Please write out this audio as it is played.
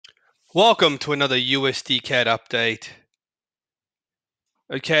Welcome to another USDCAD update.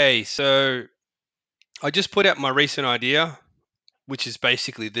 Okay, so I just put out my recent idea, which is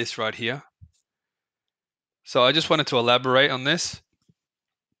basically this right here. So I just wanted to elaborate on this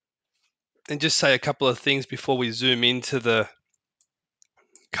and just say a couple of things before we zoom into the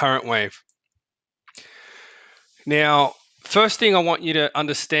current wave. Now, first thing I want you to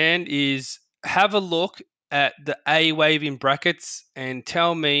understand is have a look at the A wave in brackets and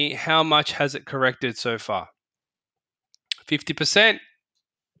tell me how much has it corrected so far. 50%?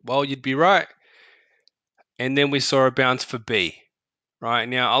 Well, you'd be right. And then we saw a bounce for B. Right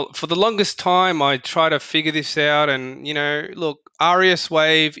now, for the longest time, I try to figure this out, and look, Arius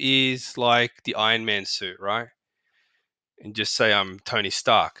Wave is like the Iron Man suit, right? And just say I'm Tony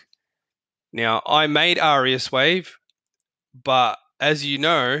Stark. Now, I made Arius Wave, but as you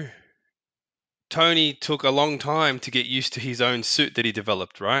know, Tony took a long time to get used to his own suit that he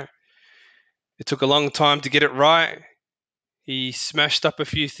developed, right? It took a long time to get it right. He smashed up a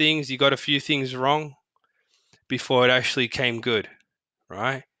few things, he got a few things wrong before it actually came good,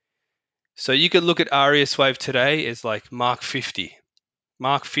 right? So you could look at Arius Wave today as like Mark 50.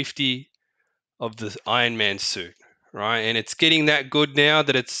 Mark 50 of the Iron Man suit, right? And it's getting that good now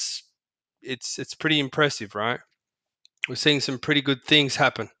that it's pretty impressive, right? We're seeing some pretty good things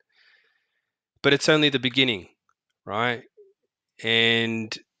happen, but it's only the beginning, right?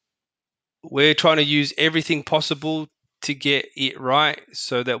 And we're trying to use everything possible to get it right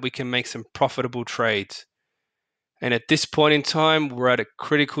so that we can make some profitable trades. And at this point in time, we're at a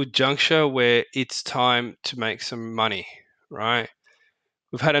critical juncture where it's time to make some money, right?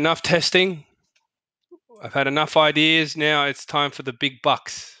 We've had enough testing. I've had enough ideas. Now it's time for the big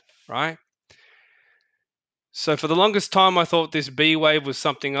bucks, right? So for the longest time, I thought this B wave was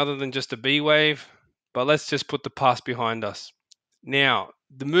something other than just a B wave, but let's just put the past behind us. Now,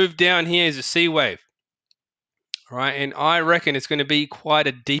 the move down here is a C wave, right? And I reckon it's going to be quite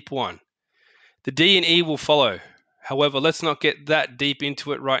a deep one. The D and E will follow. However, let's not get that deep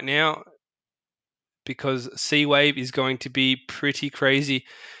into it right now because C wave is going to be pretty crazy.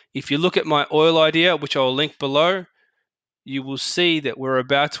 If you look at my oil idea, which I'll link below, you will see that we're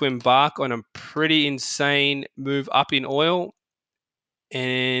about to embark on a pretty insane move up in oil,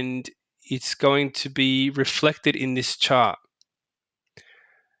 and it's going to be reflected in this chart.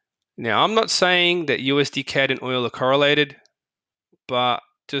 Now, I'm not saying that USD-CAD and oil are correlated, but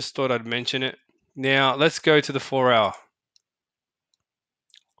just thought I'd mention it. Now, let's go to the 4-hour.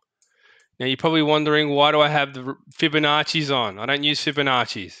 Now, you're probably wondering, why do I have the Fibonacci's on? I don't use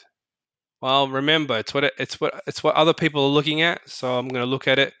Fibonacci's. Well, remember, it's what other people are looking at, so I'm going to look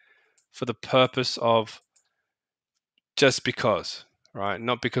at it for the purpose of just because, right?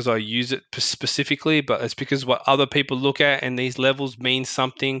 Not because I use it specifically, but it's because what other people look at, and these levels mean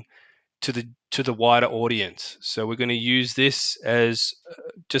something to the wider audience. So we're going to use this as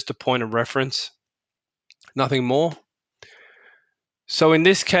just a point of reference, nothing more. So in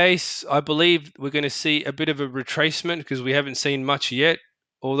this case, I believe we're going to see a bit of a retracement because we haven't seen much yet.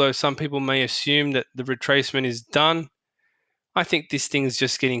 Although some people may assume that the retracement is done, I think this thing's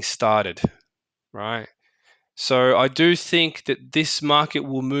just getting started, right? So I do think that this market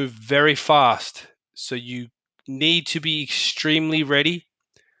will move very fast. So you need to be extremely ready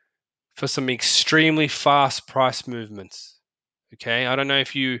for some extremely fast price movements. Okay, I don't know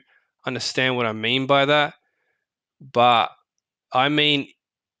if you understand what I mean by that, but I mean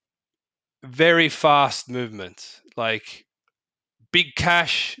very fast movements, like big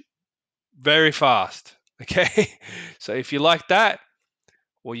cash, very fast. Okay, so if you like that,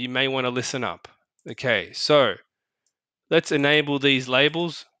 well, you may want to listen up. Okay, so let's enable these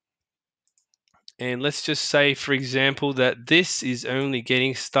labels. And let's just say, for example, that this is only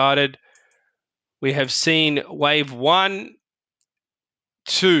getting started. We have seen wave 1,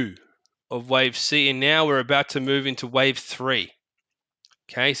 2 of wave C, and now we're about to move into wave 3.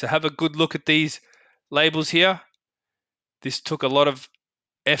 Okay, so have a good look at these labels here. This took a lot of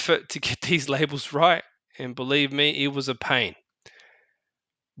effort to get these labels right, and believe me, it was a pain.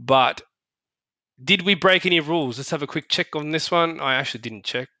 But did we break any rules? Let's have a quick check on this one. I actually didn't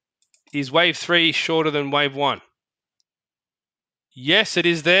check. Is wave 3 shorter than wave 1? Yes, it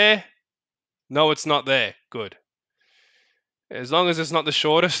is there. No, it's not there. Good. As long as it's not the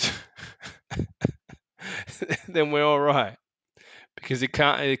shortest, then we're all right, because it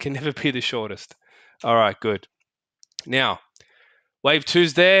can never be the shortest. All right, good. Now, wave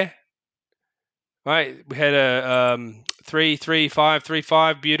 2's there, right? We had a 3, 3, 5, 3,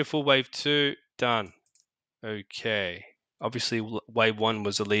 5. Beautiful. Wave 2 done. Okay. Obviously, wave 1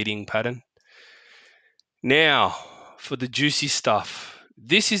 was a leading pattern. Now, for the juicy stuff.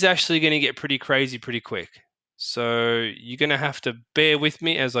 this is actually going to get pretty crazy pretty quick. So you're going to have to bear with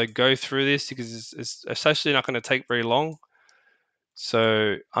me as I go through this because it's actually not going to take very long.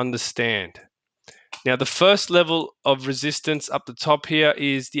 So understand. Now, the first level of resistance up the top here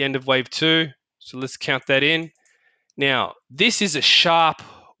is the end of wave 2. So let's count that in. Now, this is a sharp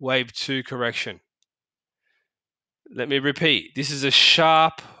wave 2 correction. Let me repeat. This is a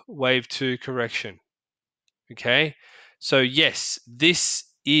sharp wave 2 correction. Okay? So yes, this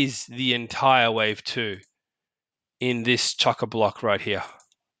is the entire wave 2 in this chock-a-block right here.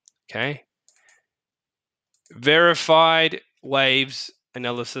 Okay? Verified waves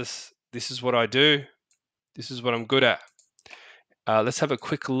analysis. This is what I do. This is what I'm good at. Let's have a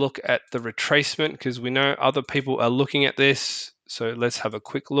quick look at the retracement because we know other people are looking at this. So let's have a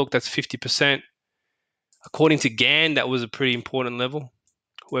quick look. That's 50%. According to GAN, that was a pretty important level,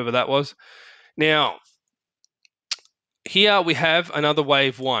 whoever that was. Now, here we have another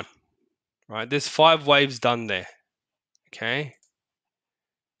wave 1, right? There's 5 waves done there, okay?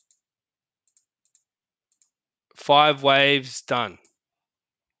 5 waves done,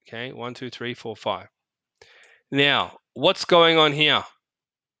 okay? 1, 2, 3, 4, 5. Now, what's going on here?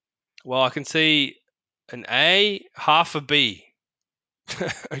 Well, I can see an A, half a B,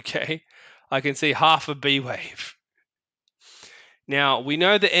 okay? I can see half a B wave. Now, we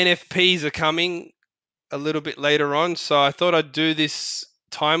know the NFPs are coming a little bit later on, so I thought I'd do this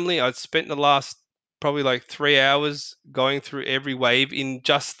timely. I'd spent the last probably like 3 hours going through every wave in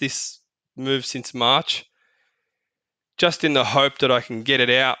just this move since March, just in the hope that I can get it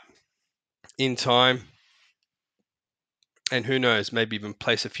out in time. And who knows, maybe even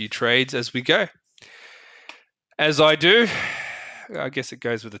place a few trades as we go. As I do, I guess it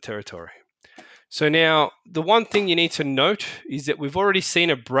goes with the territory. So now, the one thing you need to note is that we've already seen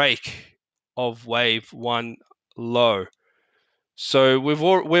a break of wave 1 low. So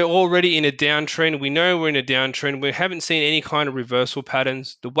we're already in a downtrend. We know we're in a downtrend. We haven't seen any kind of reversal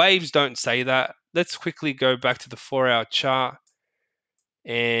patterns. The waves don't say that. Let's quickly go back to the 4-hour chart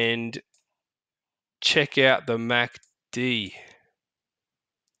and check out the MACD.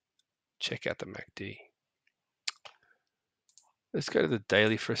 Check out the MACD. Let's go to the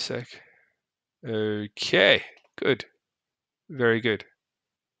daily for a sec. Okay, good. Very good.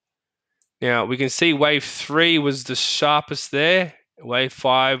 Now we can see wave 3 was the sharpest there. Wave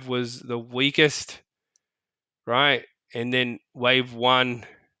 5 was the weakest, right? And then wave 1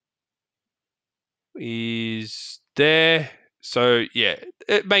 is there. So yeah,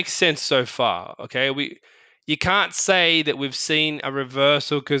 it makes sense so far. Okay, you can't say that we've seen a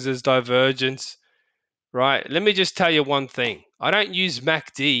reversal because there's divergence, right? Let me just tell you one thing. I don't use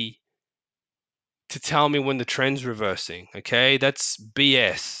MACD to tell me when the trend's reversing. Okay, that's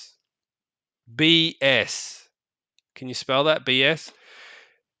BS. BS. Can you spell that? BS.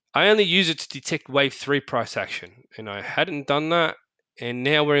 I only use it to detect wave 3 price action, and I hadn't done that. And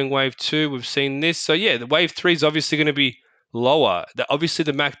now we're in wave 2. We've seen this. So yeah, the wave 3 is obviously going to be lower. Obviously,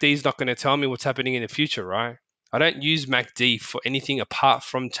 the MACD is not going to tell me what's happening in the future, right? I don't use MACD for anything apart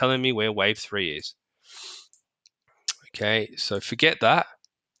from telling me where wave 3 is. Okay, so forget that.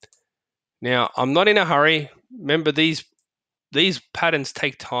 Now, I'm not in a hurry. Remember, these patterns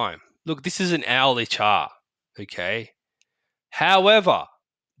take time. Look, this is an hourly chart, okay? However,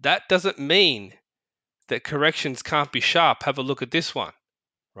 that doesn't mean that corrections can't be sharp. Have a look at this one,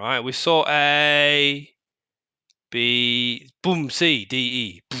 right? We saw A, B, boom, C,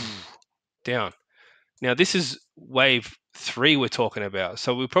 D, E, down. Now, this is wave 3 we're talking about.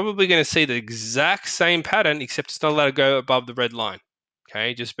 So we're probably going to see the exact same pattern, except it's not allowed to go above the red line.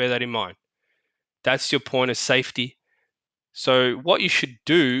 Okay, just bear that in mind. That's your point of safety. So what you should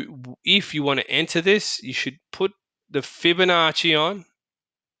do, if you want to enter this, you should put the Fibonacci on.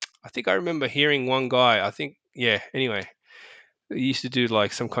 I think I remember hearing one guy, anyway, he used to do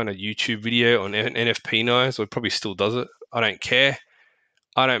like some kind of YouTube video on NFP knives, or probably still does it. I don't care.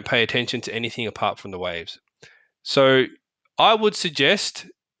 I don't pay attention to anything apart from the waves. So I would suggest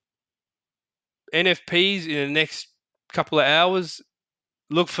NFPs in the next couple of hours,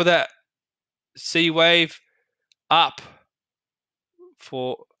 look for that C wave up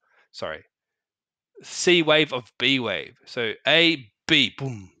C wave of B wave. So A, B,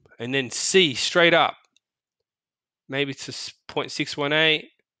 boom, and then C straight up. Maybe to 0.618,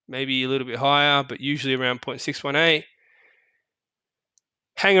 maybe a little bit higher, but usually around 0.618.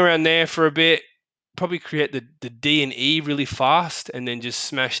 Hang around there for a bit, probably create the D and E really fast, and then just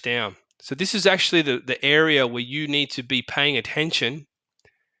smash down. So this is actually the area where you need to be paying attention,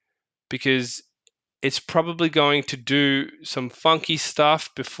 because it's probably going to do some funky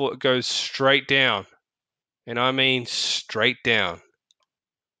stuff before it goes straight down. And I mean straight down.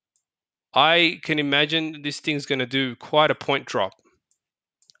 I can imagine this thing's going to do quite a point drop.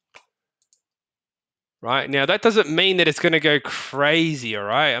 Right now, that doesn't mean that it's going to go crazy, all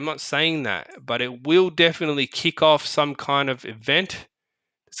right? I'm not saying that, but it will definitely kick off some kind of event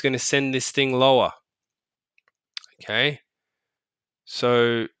that's going to send this thing lower. Okay,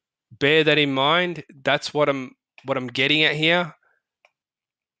 so bear that in mind. That's what I'm getting at here.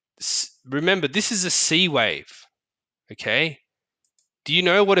 Remember, this is a C wave. Okay, do you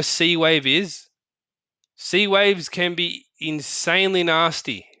know what a C wave is? C waves can be insanely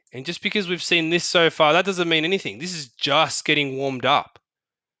nasty, and just because we've seen this so far, that doesn't mean anything. This is just getting warmed up.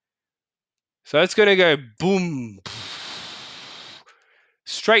 So it's going to go boom,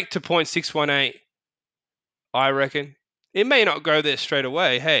 straight to 0.618, I reckon. It may not go there straight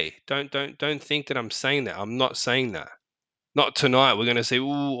away. Hey, don't think that I'm saying that. I'm not saying that. Not tonight. We're going to see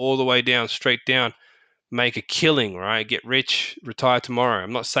all the way down, straight down, make a killing, right? Get rich, retire tomorrow.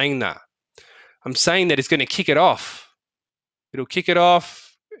 I'm not saying that. I'm saying that it's going to kick it off. It'll kick it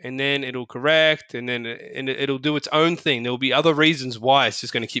off, and then it'll correct, and then it'll do its own thing. There'll be other reasons why it's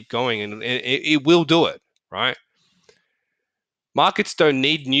just going to keep going, and it will do it, right? Markets don't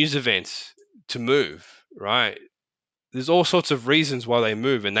need news events to move, right? There's all sorts of reasons why they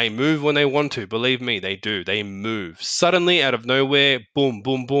move, and they move when they want to. Believe me, they do. They move suddenly out of nowhere, boom,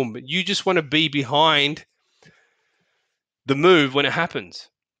 boom, boom. But you just want to be behind the move when it happens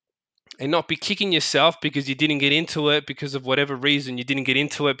and not be kicking yourself because you didn't get into it because of whatever reason. You didn't get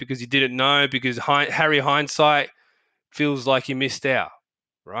into it because you didn't know, because Harry hindsight feels like you missed out,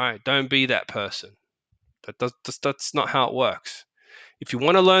 right? Don't be that person. That's not how it works. If you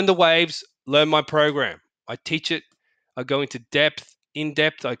want to learn the waves, learn my program. I teach it. I go into in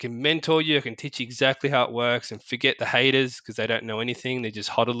depth. I can mentor you. I can teach you exactly how it works, and forget the haters because they don't know anything. They're just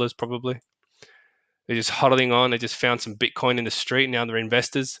hodlers probably. They're just hodling on. They just found some Bitcoin in the street. Now they're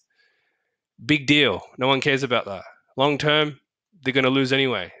investors. Big deal. No one cares about that. Long term, they're going to lose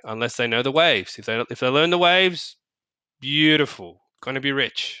anyway unless they know the waves. If they learn the waves, beautiful. Going to be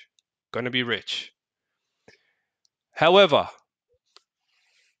rich. Going to be rich. However,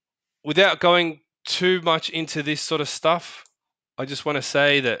 without going too much into this sort of stuff, I just want to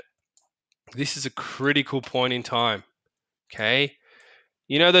say that this is a critical point in time. Okay.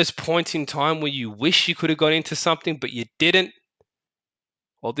 You know those points in time where you wish you could have got into something, but you didn't?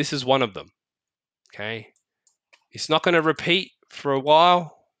 Well, this is one of them. Okay. It's not going to repeat for a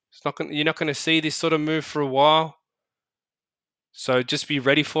while. You're not going to see this sort of move for a while. So just be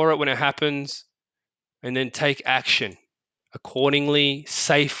ready for it when it happens, and then take action accordingly,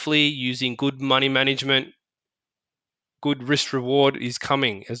 safely, using good money management. Good risk reward is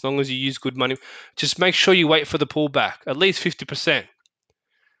coming as long as you use good money. Just make sure you wait for the pullback, at least 50%,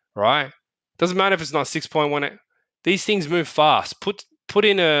 right? Doesn't matter if it's not 6.18. These things move fast. Put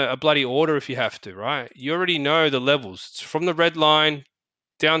in a bloody order if you have to, right? You already know the levels. It's from the red line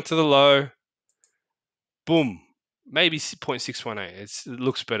down to the low. Boom. Maybe 0.618. It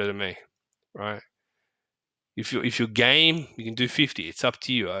looks better to me, right? If you're game, you can do 50. It's up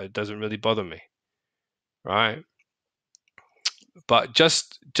to you. It doesn't really bother me, right? But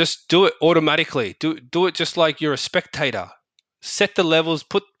just do it automatically. Do it just like you're a spectator. Set the levels.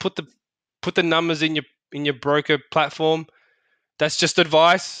 Put the numbers in your broker platform. That's just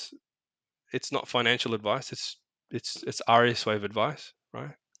advice. It's not financial advice. It's RS wave advice,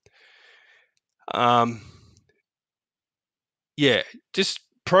 right? Um, yeah, just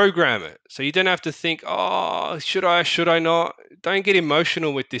program it so you don't have to think, oh, should I not? Don't get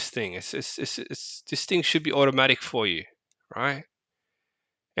emotional with this thing. It's this thing should be automatic for you, right?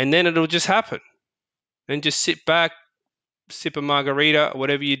 And then it'll just happen. Then just sit back, sip a margarita,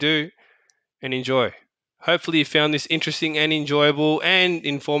 whatever you do, and enjoy. Hopefully you found this interesting and enjoyable and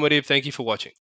informative. Thank you for watching.